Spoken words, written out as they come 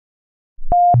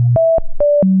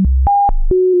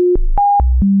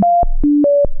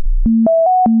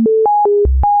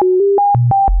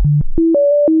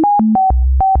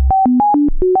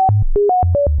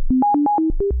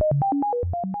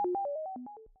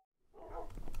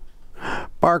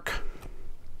Bark.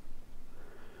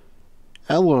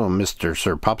 Hello, Mr.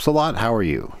 Sir Popsalot. How are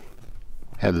you?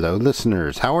 Hello,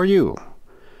 listeners. How are you?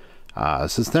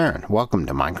 This is Theron. Welcome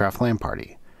to Minecraft LAN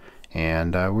Party.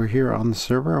 And we're here on the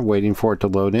server waiting for it to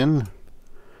load in.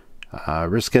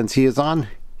 Riskensy is on.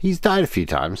 He's died a few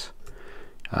times.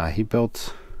 He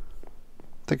built... I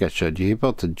think I showed you. He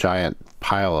built a giant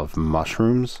pile of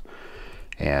mushrooms.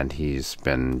 And he's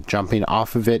been jumping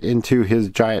off of it into his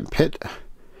giant pit.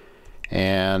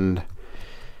 And...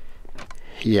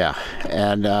 yeah,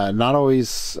 and not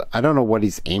always, I don't know what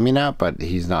he's aiming at, but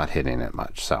he's not hitting it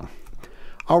much, so.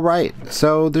 Alright,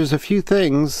 so there's a few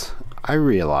things I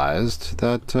realized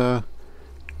that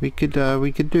we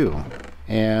could do.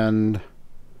 And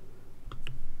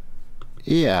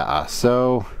yeah,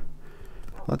 so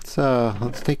let's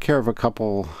take care of a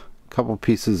couple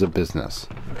pieces of business.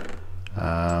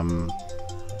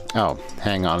 Oh,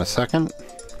 hang on a second.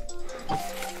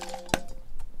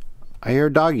 I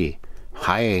hear doggy.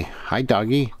 Hi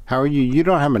doggy. How are you? You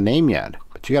don't have a name yet,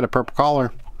 but you got a purple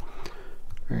collar.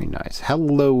 Very nice.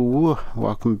 Hello,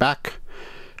 welcome back.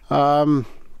 Yeah,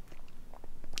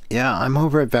 I'm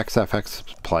over at VexFX's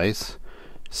place,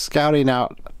 scouting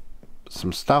out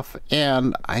some stuff,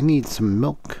 and I need some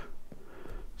milk.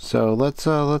 So let's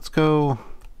go.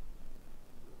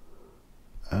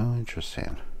 Oh,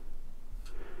 interesting.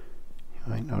 You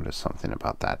might notice something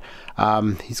about that.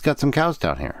 He's got some cows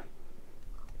down here.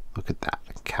 Look at that.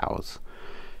 Cows.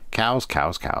 Cows.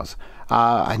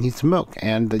 I need some milk,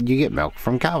 and you get milk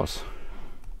from cows.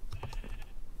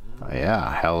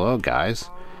 Yeah, hello guys.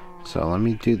 So let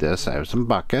me do this. I have some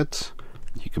buckets.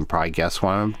 You can probably guess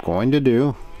what I'm going to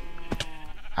do.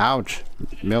 Ouch.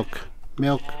 Milk.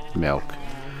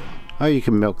 Oh, you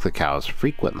can milk the cows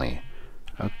frequently.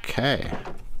 Okay.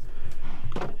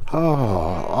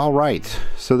 Oh, alright.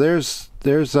 So there's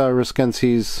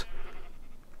Riskensy's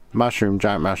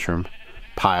giant mushroom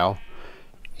pile.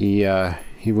 He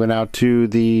went out to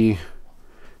the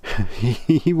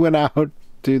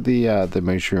the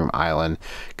mushroom island,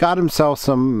 got himself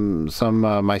some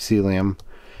mycelium,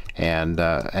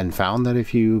 and found that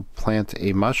if you plant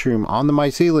a mushroom on the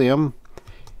mycelium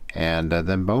and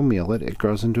then bone meal it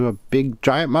grows into a big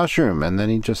giant mushroom. And then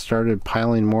he just started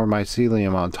piling more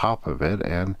mycelium on top of it,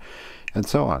 and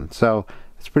so on. So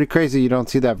it's pretty crazy. You don't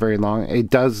see that very long. It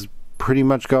does pretty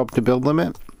much go up to build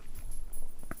limit,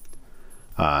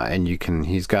 and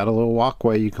he's got a little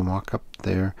walkway. You can walk up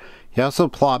there. He also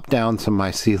plopped down some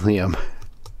mycelium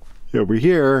over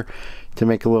here to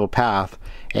make a little path,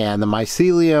 and the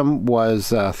mycelium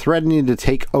was threatening to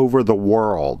take over the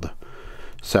world.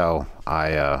 So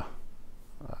I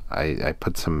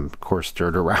put some coarse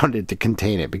dirt around it to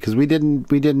contain it, because we didn't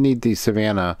need the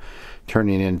savanna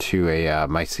turning into a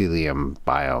mycelium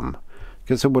biome.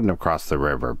 Guess it wouldn't have crossed the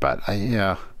river, but I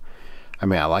mean,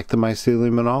 I like the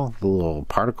mycelium and all. The little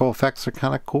particle effects are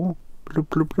kind of cool. Bloop,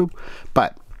 bloop, bloop.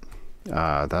 But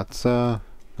that's not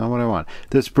what I want.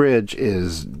 This bridge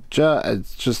is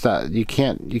just that you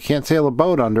can't sail a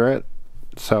boat under it.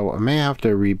 So I may have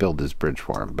to rebuild this bridge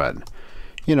for him, but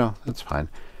you know, that's fine.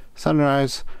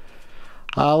 Sunrise.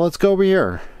 Let's go over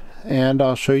here, and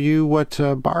I'll show you what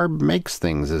Barb Makes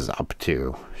Things is up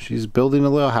to. She's building a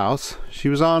little house. She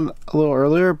was on a little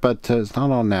earlier, but it's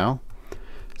not on now.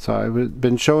 So I've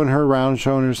been showing her around,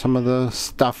 showing her some of the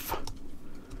stuff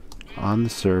on the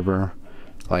server.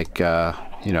 Like,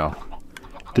 you know,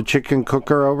 the chicken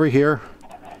cooker over here,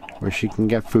 where she can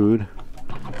get food.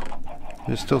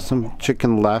 There's still some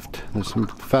chicken left. There's some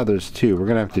feathers too. We're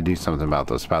going to have to do something about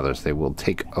those feathers. They will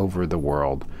take over the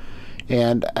world.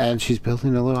 And she's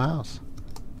building a little house.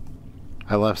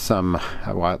 I left some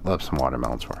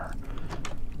watermelons for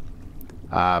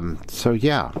her. So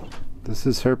yeah, this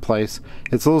is her place.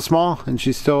 It's a little small, and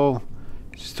she's still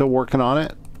working on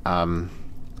it. I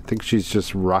think she's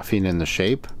just roughing in the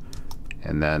shape,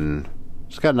 and then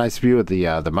she's got a nice view of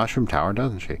the mushroom tower,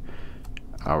 doesn't she?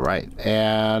 All right,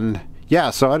 and yeah,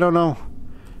 so I don't know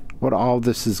what all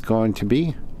this is going to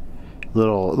be. It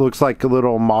looks like a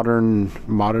little modern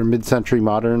mid-century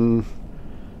modern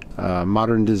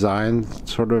design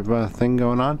sort of thing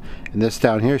going on. And this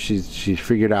down here, she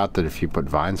figured out that if you put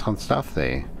vines on stuff,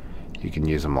 you can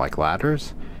use them like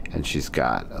ladders. And she's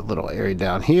got a little area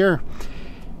down here,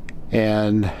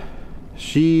 and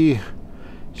she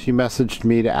messaged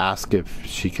me to ask if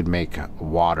she could make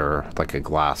water, like a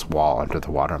glass wall under the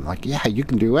water. I'm like, yeah, you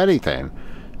can do anything.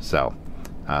 So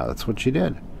that's what she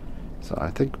did. So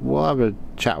I think we'll have a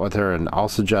chat with her, and I'll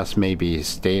suggest maybe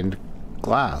stained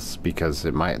glass, because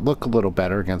it might look a little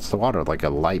better against the water, like a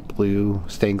light blue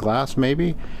stained glass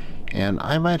maybe. And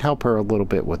I might help her a little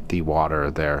bit with the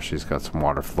water there. She's got some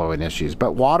water flowing issues.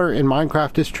 But water in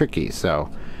Minecraft is tricky, so...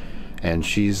 And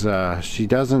she has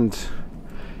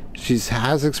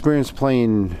experience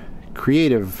playing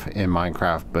creative in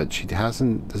Minecraft, but she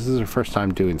hasn't... This is her first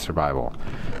time doing survival.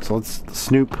 So let's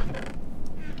snoop.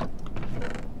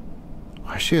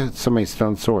 Why she had so many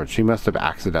stone swords? She must have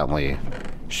accidentally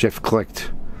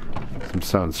shift-clicked some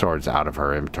stone swords out of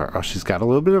her inventory. Oh, she's got a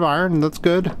little bit of iron. That's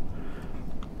good.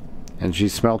 And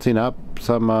she's smelting up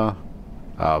some,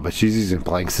 but she's using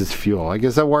planks as fuel. I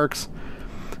guess that works.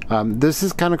 This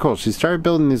is kind of cool. She started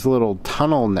building these little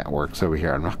tunnel networks over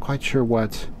here. I'm not quite sure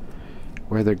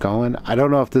where they're going. I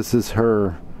don't know if this is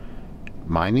her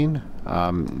mining,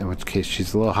 in which case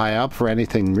she's a little high up for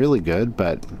anything really good,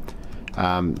 but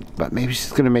maybe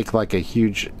she's going to make like a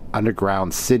huge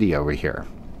underground city over here.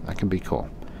 That can be cool.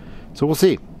 So we'll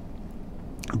see.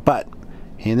 But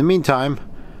in the meantime,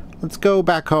 let's go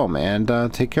back home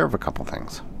and take care of a couple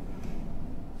things.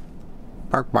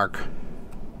 Bark, bark.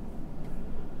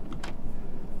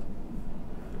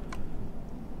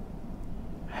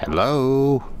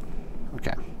 Hello.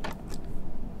 Okay.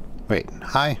 Wait.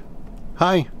 Hi.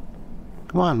 Hi.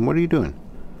 Come on. What are you doing?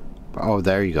 Oh,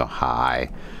 there you go.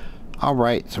 Hi. All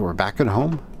right. So we're back at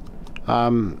home.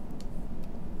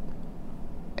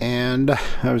 And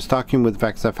I was talking with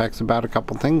VexFX about a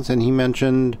couple things, and he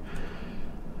mentioned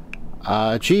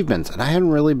achievements, and I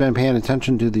hadn't really been paying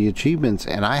attention to the achievements,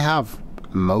 and I have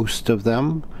most of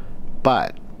them,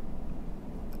 but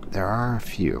there are a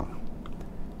few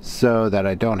so that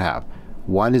I don't have.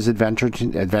 One is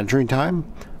adventuring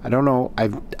time. I don't know.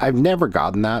 I've never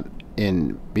gotten that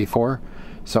in before,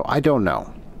 so I don't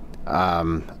know. I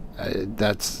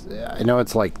know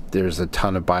it's like there's a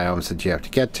ton of biomes that you have to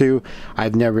get to.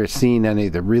 I've never seen any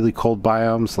of the really cold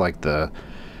biomes like the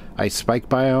ice spike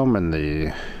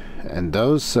biome and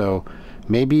those, so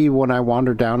maybe when I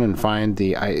wander down and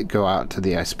go out to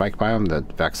the ice spike biome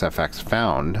that VexFX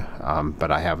found,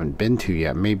 but I haven't been to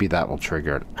yet, maybe that will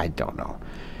trigger it. I don't know.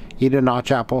 Eat a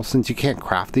notch apple. Since you can't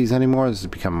craft these anymore, this has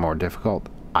become more difficult.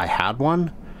 I had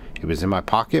one. It was in my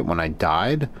pocket when I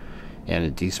died, and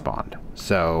it despawned.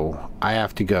 So I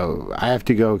have to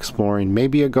go exploring.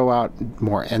 Maybe I'll go out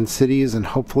more end cities and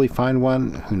hopefully find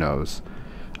one. Who knows?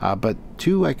 But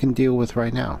two I can deal with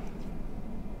right now.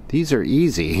 These are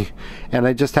easy, and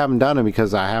I just haven't done them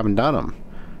because I haven't done them,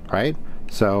 right?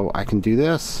 So I can do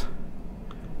this.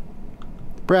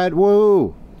 Bread,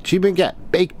 woo! Achievement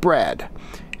get, bake bread.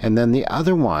 And then the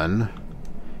other one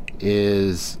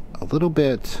is a little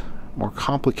bit more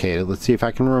complicated. Let's see if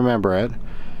I can remember it.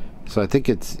 So I think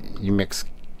it's, you mix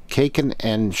cake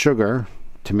and sugar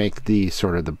to make the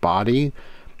sort of the body.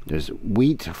 There's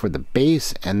wheat for the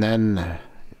base, and then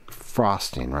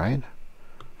frosting, right?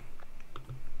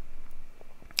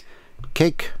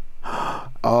 Cake.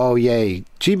 Oh, yay.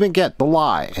 Achievement get the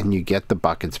lie, and you get the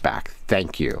buckets back.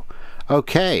 Thank you.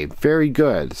 Okay, very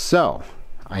good. So,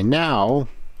 I now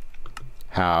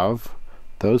have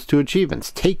those two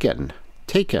achievements. Taken.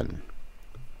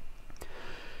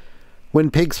 When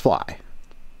pigs fly.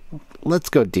 Let's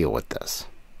go deal with this.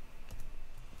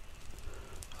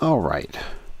 All right.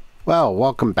 Well,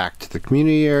 welcome back to the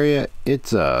community area.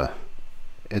 It's a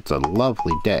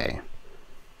lovely day.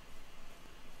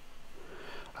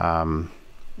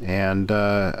 And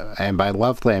by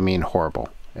lovely I mean horrible.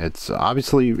 It's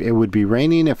obviously, it would be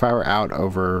raining if I were out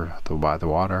by the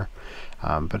water,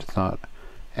 but it's not.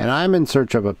 And I'm in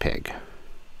search of a pig.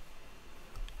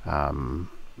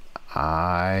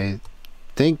 I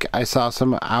think I saw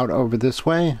some out over this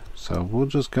way, so we'll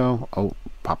just go. Oh,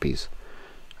 puppies.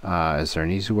 Is there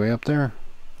an easy way up there?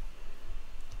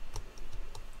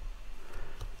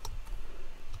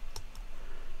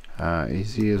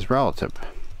 Easy is relative.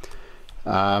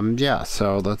 Yeah,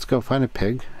 so let's go find a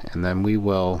pig, and then we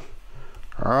will...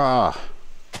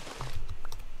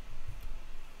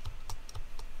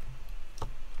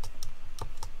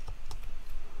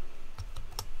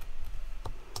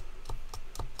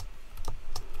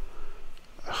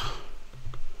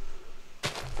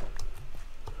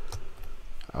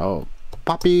 Oh,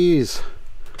 poppies!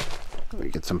 Let me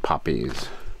get some poppies.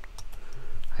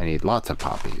 I need lots of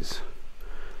poppies.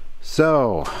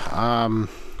 So,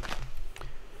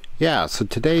 yeah, so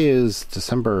today is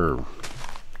December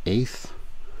 8th,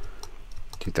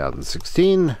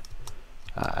 2016.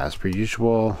 As per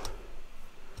usual,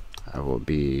 I will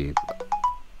be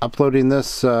uploading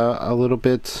this a little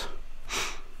bit.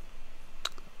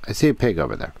 I see a pig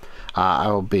over there. I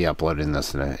will be uploading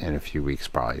this in a few weeks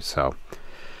probably. So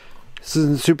this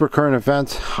isn't super current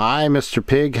events. Hi, Mr.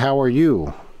 Pig. How are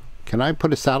you? Can I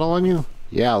put a saddle on you?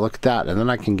 Yeah, look at that. And then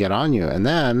I can get on you. And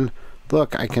then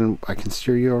Look, I can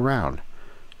steer you around.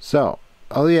 So,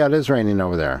 oh yeah, it is raining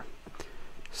over there.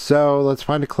 So, let's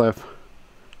find a cliff.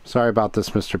 Sorry about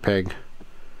this, Mr. Pig.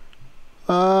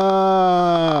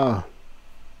 Oh.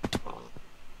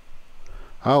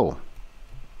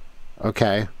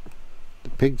 Okay. The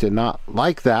pig did not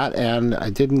like that, and I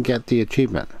didn't get the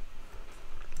achievement.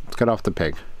 Let's get off the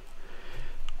pig.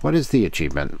 What is the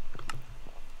achievement?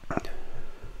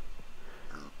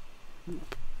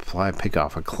 Fly a pig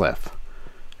off a cliff.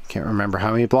 I can't remember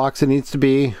how many blocks it needs to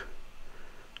be.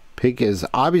 Pig is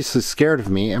obviously scared of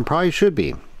me, and probably should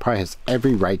be. Probably has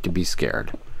every right to be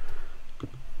scared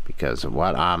because of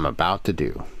what I'm about to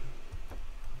do.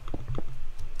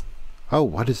 Oh,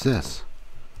 what is this?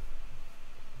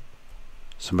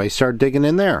 Somebody started digging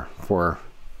in there for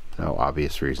no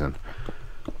obvious reason.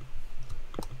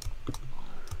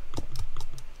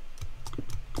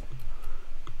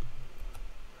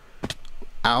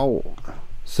 Ow.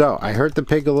 So, I hurt the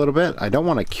pig a little bit. I don't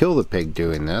want to kill the pig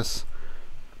doing this,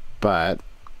 but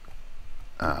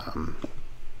I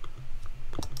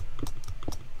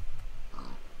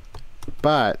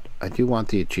do want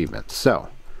the achievement. So,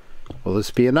 will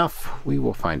this be enough? We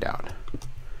will find out.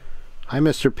 Hi,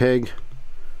 Mr. Pig.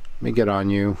 Let me get on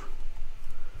you.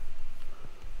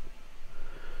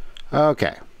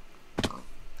 Okay.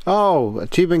 Oh,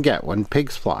 achievement get when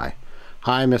pigs fly.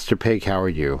 Hi, Mr. Pig. How are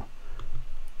you?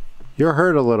 You're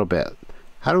hurt a little bit.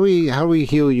 How do we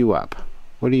heal you up?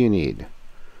 What do you need?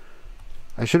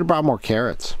 I should have brought more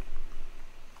carrots.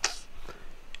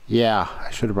 Yeah, I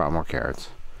should have brought more carrots.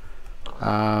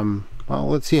 Well,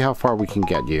 let's see how far we can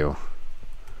get you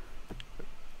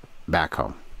back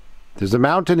home. There's a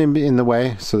mountain in the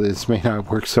way, so this may not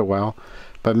work so well.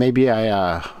 But maybe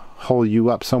I hole you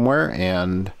up somewhere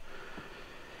and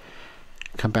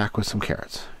come back with some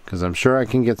carrots. Because I'm sure I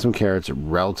can get some carrots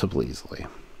relatively easily.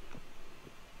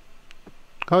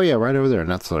 Oh yeah, right over there,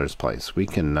 Nutzler's place. We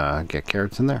can get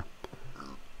carrots in there.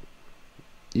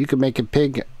 You can make a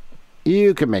pig.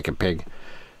 You can make a pig.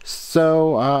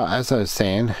 So, as I was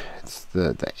saying, it's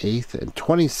the 8th in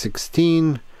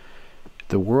 2016.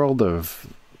 The world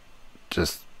of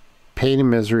just pain and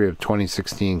misery of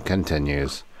 2016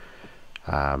 continues.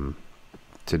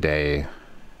 Today,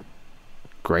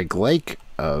 Greg Lake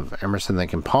of Emerson,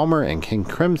 Lake and Palmer and King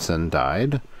Crimson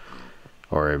died.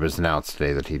 Or it was announced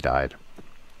today that he died.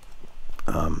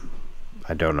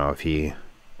 I don't know if he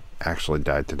actually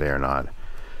died today or not.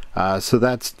 So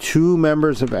that's 2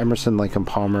 members of Emerson, Lake and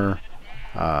Palmer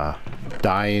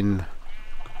dying.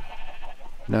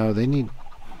 No, they need.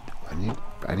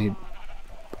 I need.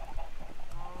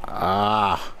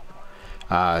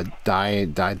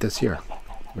 Died this year,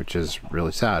 which is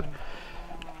really sad.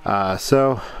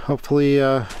 So hopefully,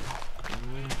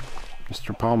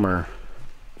 Mr. Palmer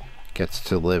gets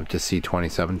to live to see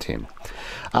 2017.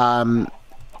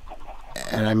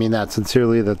 And I mean that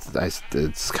sincerely.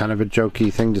 It's kind of a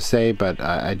jokey thing to say, but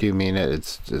I do mean it.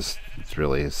 It's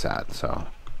really sad. So,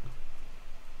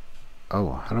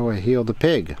 oh, how do I heal the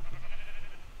pig?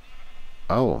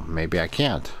 Oh, maybe I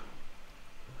can't.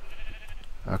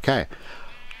 Okay.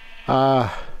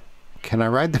 Can I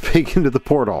ride the pig into the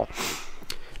portal?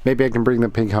 Maybe I can bring the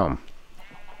pig home.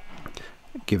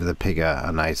 Give the pig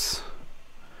a nice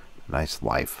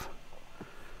life.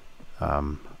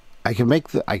 I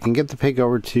can get the pig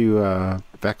over to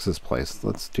Vex's place.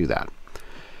 Let's do that.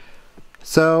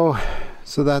 So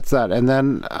that's that. And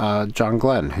then John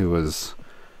Glenn, who was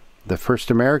the first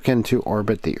American to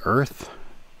orbit the Earth,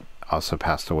 also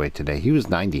passed away today. He was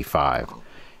 95,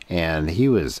 and he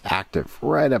was active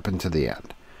right up until the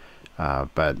end.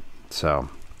 But so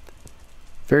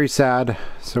very sad.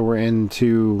 So we're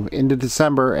into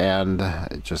December, and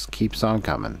it just keeps on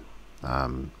coming.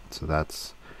 So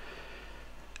that's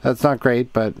not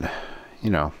great, but you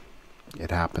know,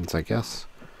 it happens, I guess.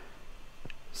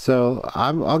 So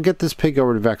I'll get this pig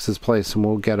over to Vex's place, and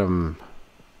we'll get him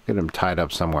tied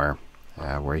up somewhere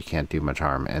where he can't do much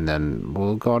harm, and then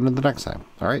we'll go on to the next time.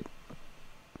 All right.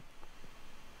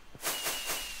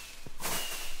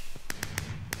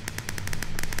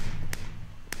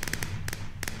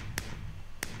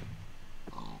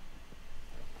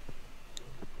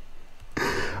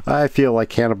 I feel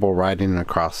like Hannibal riding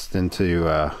across into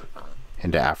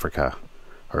Africa,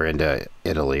 or into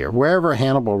Italy, or wherever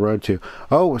Hannibal rode to.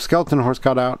 Oh, a skeleton horse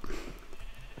got out.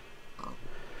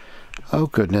 Oh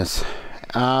goodness.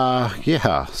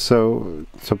 Yeah. So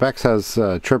Bex has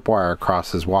tripwire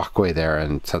across his walkway there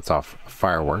and sets off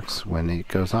fireworks when it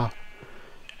goes off.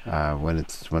 When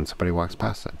somebody walks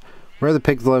past it. Where do the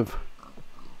pigs live?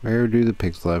 Where do the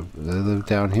pigs live? They live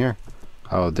down here.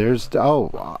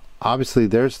 Oh, obviously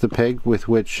there's the pig with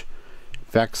which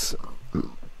Vex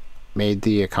made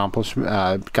the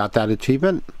accomplishment, got that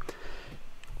achievement.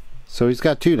 So he's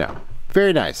got 2 now.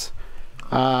 Very nice.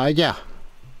 Yeah.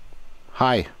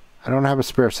 Hi. I don't have a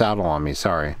spare saddle on me,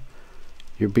 sorry.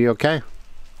 You'll be okay?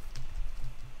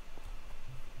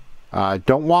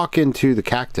 Don't walk into the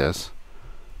cactus.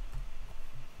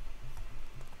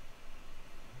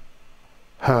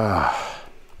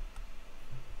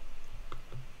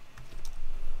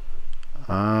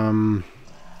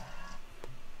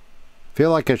 Feel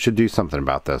like I should do something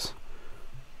about this.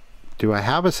 Do I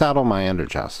have a saddle in my ender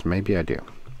chest? Maybe I do.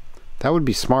 That would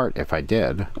be smart if I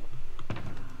did.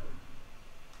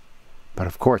 But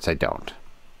of course I don't.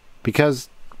 Because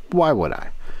why would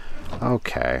I?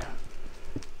 Okay.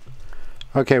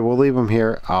 Okay, we'll leave him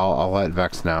here. I'll let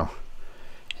Vex know.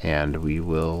 And we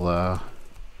will,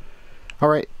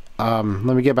 Alright, let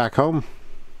me get back home.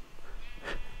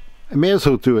 I may as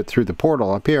well do it through the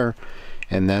portal up here.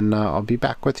 And then I'll be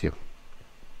back with you.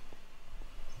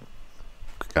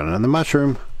 Got another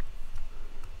mushroom.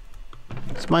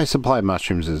 So my supply of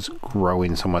mushrooms is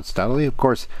growing somewhat steadily. Of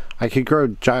course, I could grow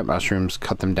giant mushrooms,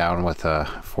 cut them down with a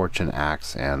fortune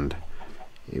axe, and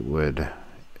it would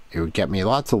get me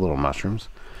lots of little mushrooms.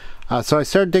 So I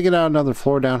started digging out another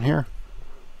floor down here.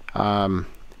 The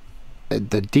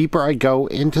deeper I go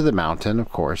into the mountain, of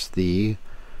course, the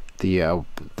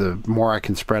more I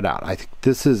can spread out. I think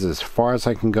this is as far as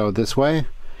I can go this way,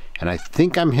 and I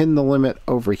think I'm hitting the limit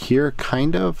over here,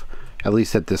 kind of, at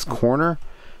least at this corner.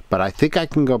 But I think I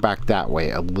can go back that way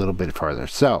a little bit farther.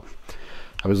 So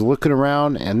I was looking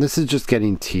around, and this is just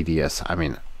getting tedious. I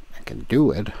mean, I can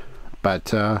do it, but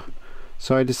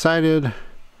so I decided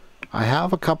I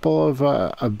have a couple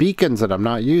of beacons that I'm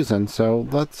not using. So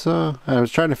let's. I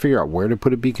was trying to figure out where to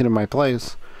put a beacon in my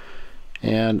place,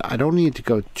 and I don't need to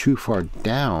go too far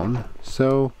down.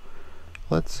 So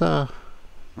let's.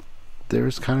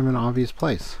 There's kind of an obvious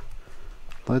place.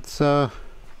 Let's put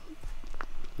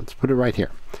it right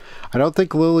here. I don't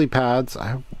think lily pads. I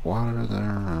have water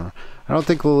there. I don't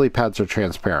think lily pads are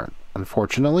transparent,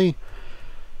 unfortunately.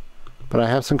 But I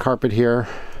have some carpet here,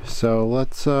 so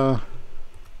let's. We'll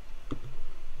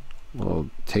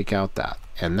take out that,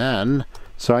 and then.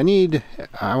 So I need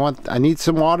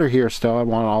some water here still. I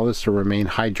want all this to remain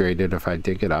hydrated if I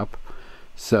dig it up.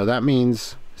 So that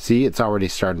means, see, it's already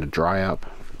starting to dry up.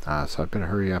 So I better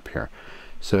hurry up here.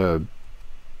 So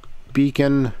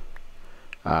beacon,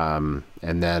 and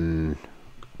then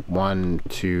 1,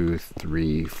 2,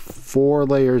 3, 4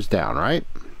 layers down, right?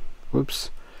 Whoops.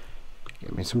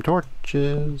 Give me some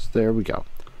torches. There we go.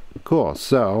 Cool.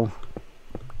 So,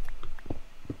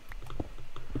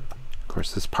 of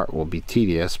course, this part will be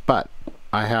tedious, but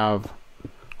I have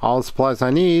all the supplies I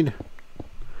need.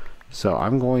 So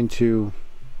I'm going to,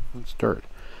 let's dirt.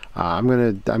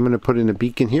 I'm gonna put in a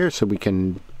beacon here so we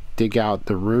can dig out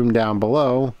the room down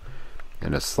below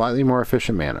in a slightly more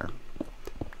efficient manner.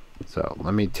 So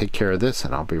let me take care of this,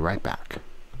 and I'll be right back.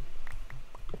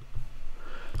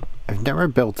 I've never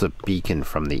built a beacon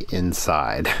from the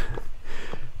inside.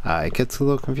 It gets a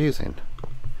little confusing,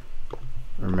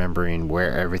 remembering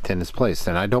where everything is placed,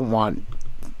 and I don't want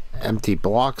empty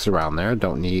blocks around there.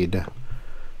 Don't need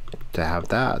to have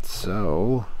that.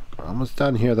 So we're almost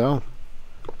done here, though.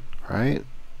 Right?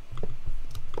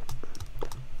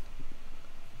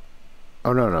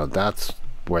 Oh, no, that's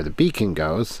where the beacon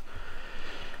goes.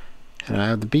 And I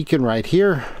have the beacon right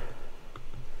here.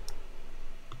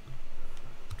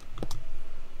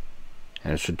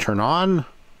 And it should turn on.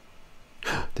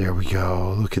 There we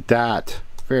go. Look at that.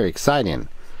 Very exciting.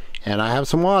 And I have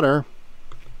some water.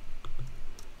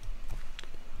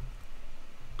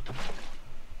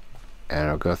 And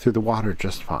it'll go through the water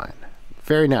just fine.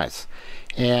 Very nice.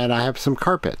 And I have some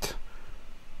carpet.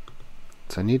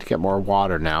 So I need to get more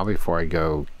water now before I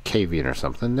go caving or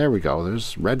something. There we go.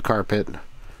 There's red carpet.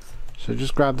 So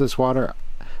just grab this water.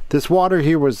 This water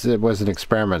here was an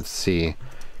experiment to see,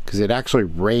 because it actually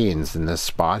rains in this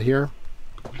spot here.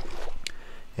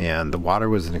 And the water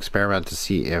was an experiment to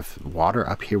see if water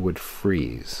up here would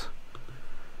freeze.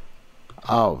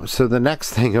 Oh, so the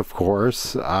next thing, of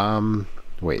course,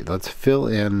 wait, let's fill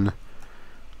in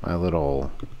my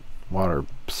little water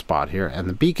spot here, and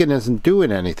the beacon isn't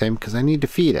doing anything because I need to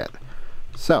feed it.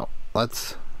 So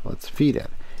let's feed it,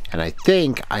 and I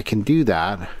think I can do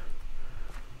that.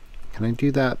 Can I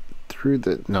do that through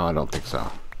the? No, I don't think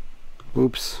so.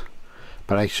 Oops.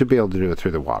 But I should be able to do it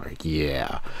through the water.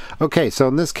 Yeah. Okay, so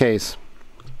in this case,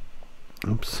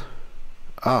 oops.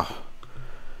 Oh.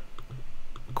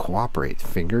 Cooperate,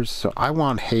 fingers. So I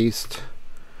want haste,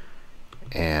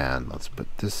 and let's put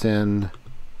this in.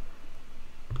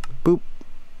 Boop.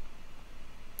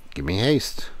 Give me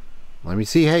haste. Let me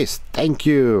see haste. Thank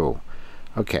you.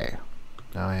 Okay.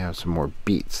 Now I have some more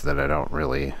beets that I don't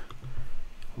really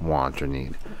want or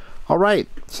need. Alright,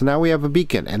 so now we have a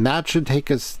beacon, and that should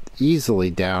take us easily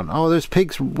down. Oh, there's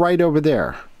pigs right over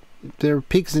there. There are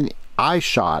pigs in eye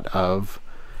shot of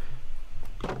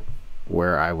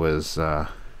where I was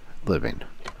living.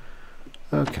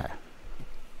 Okay.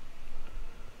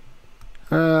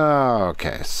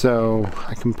 Okay, so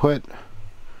I can put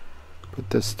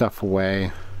this stuff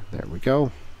away. There we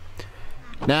go.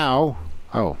 Now,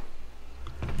 oh,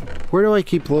 where do I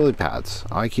keep lily pads?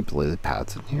 Oh, I keep lily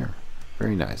pads in here.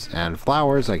 Very nice. And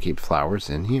flowers, I keep flowers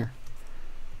in here.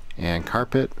 And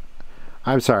carpet.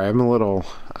 I'm sorry, I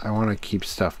want to keep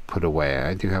stuff put away.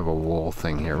 I do have a wool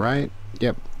thing here, right?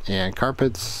 Yep. And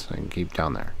carpets, I can keep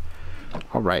down there.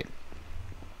 All right.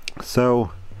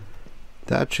 So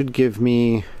that should give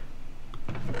me,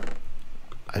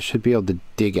 I should be able to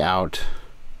dig out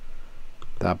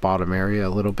that bottom area a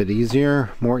little bit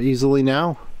easier, more easily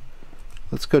now.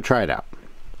 Let's go try it out.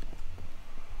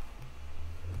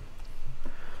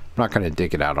 I'm not going to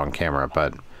dig it out on camera,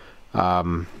 but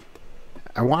I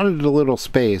wanted a little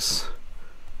space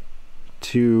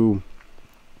to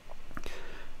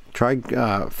try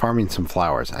farming some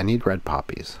flowers. I need red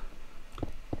poppies.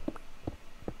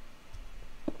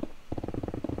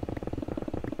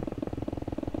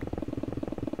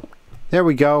 There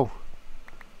we go.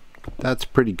 That's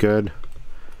pretty good.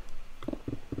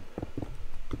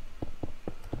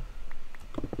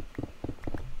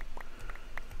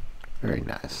 Very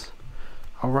nice.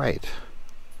 All right.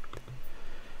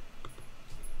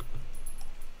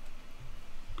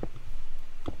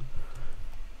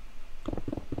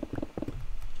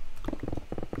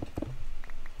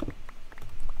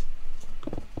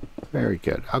 Very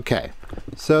good. Okay.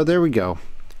 So there we go.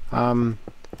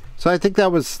 So I think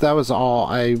that was all.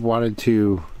 I wanted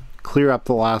to clear up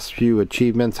the last few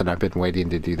achievements, and I've been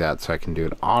waiting to do that so I can do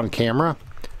it on camera.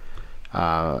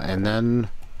 And then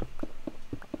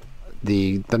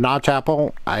the notch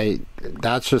apple,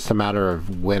 that's just a matter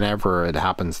of whenever it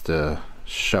happens to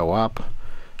show up,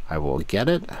 I will get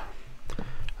it.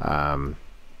 And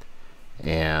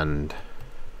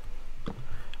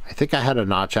I think I had a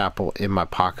notch apple in my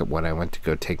pocket when I went to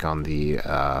go take on the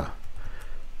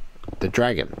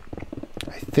dragon.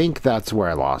 I think that's where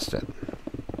I lost it.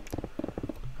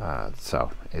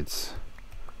 So it's,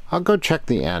 I'll go check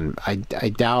the end. I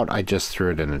doubt I just threw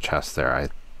it in a chest there. I'm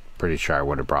pretty sure I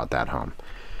would have brought that home.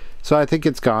 So I think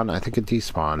it's gone. I think it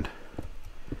despawned.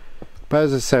 But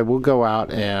as I said, we'll go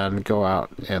out and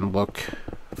look,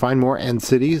 find more end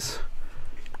cities,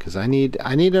 because I need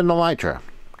an elytra.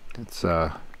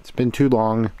 It's been too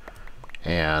long,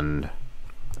 and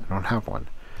I don't have one.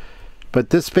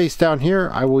 But this space down here,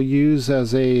 I will use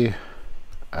as an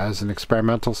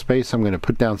experimental space. I'm going to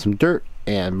put down some dirt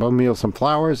and bone meal some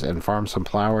flowers and farm some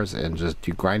flowers and just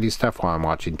do grindy stuff while I'm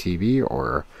watching TV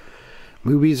or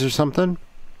movies or something.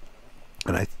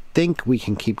 And I think we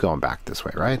can keep going back this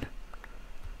way, right?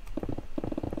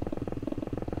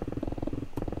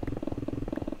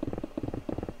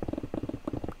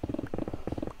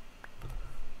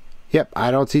 Yep,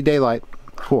 I don't see daylight.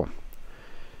 Cool.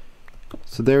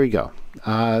 So there we go.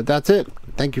 That's it.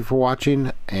 Thank you for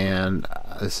watching, and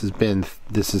this is Theron.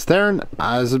 This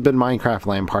has been Minecraft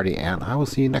LAN Party, and I will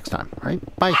see you next time. All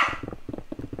right, bye.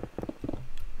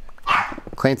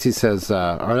 Clancy says,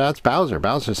 or that's Bowser.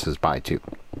 Bowser says bye too.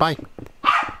 Bye.